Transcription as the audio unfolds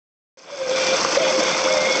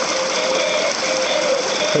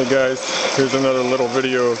Hey guys, here's another little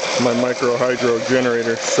video of my micro hydro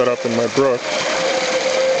generator set up in my brook.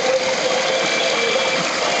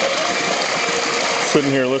 Sitting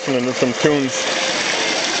here listening to some tunes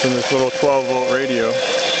from this little 12-volt radio.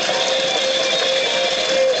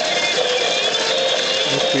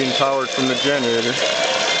 It's being powered from the generator.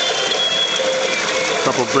 A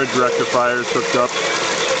couple bridge rectifiers hooked up.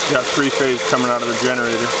 Got 3-phase coming out of the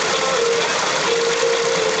generator.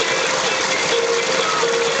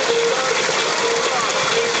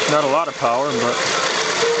 Not a lot of power, but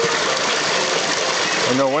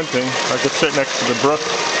I know one thing. I could sit next to the brook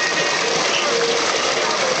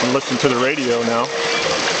and listen to the radio now.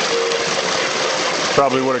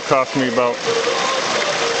 Probably would have cost me about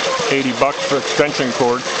 $80 for extension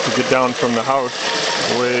cords to get down from the house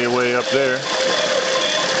way up there.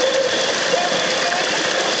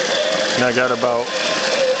 And I got about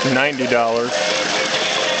 $90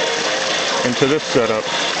 into this setup.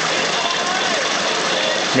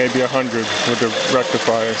 Maybe 100 with the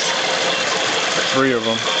rectifiers. 3 of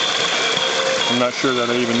them. I'm not sure that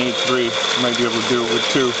I even need 3. I might be able to do it with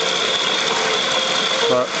 2.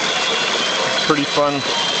 But pretty fun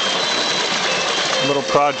little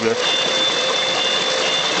project.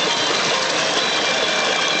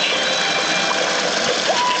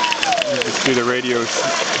 You can see the radio's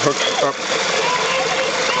hooked up.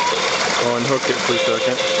 I'll unhook it for a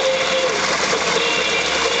second.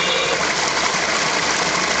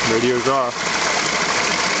 Radio's off.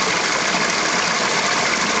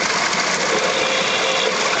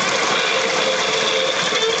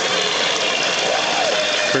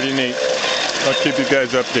 Pretty neat. I'll keep you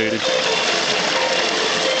guys updated.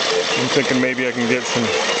 I'm thinking maybe I can get some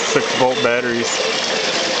 6-volt batteries.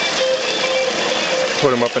 Put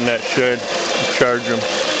them up in that shed and charge them.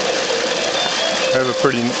 I have a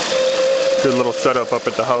pretty good little setup up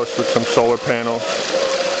at the house with some solar panels.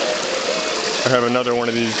 I have another one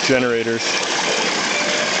of these generators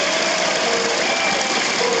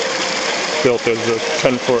built as a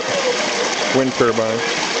 10-foot wind turbine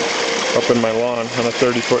up in my lawn on a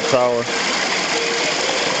 30-foot tower.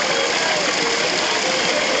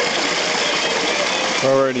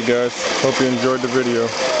 Alrighty guys, hope you enjoyed the video.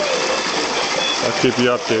 I'll keep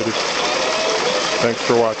you updated. Thanks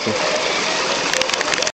for watching.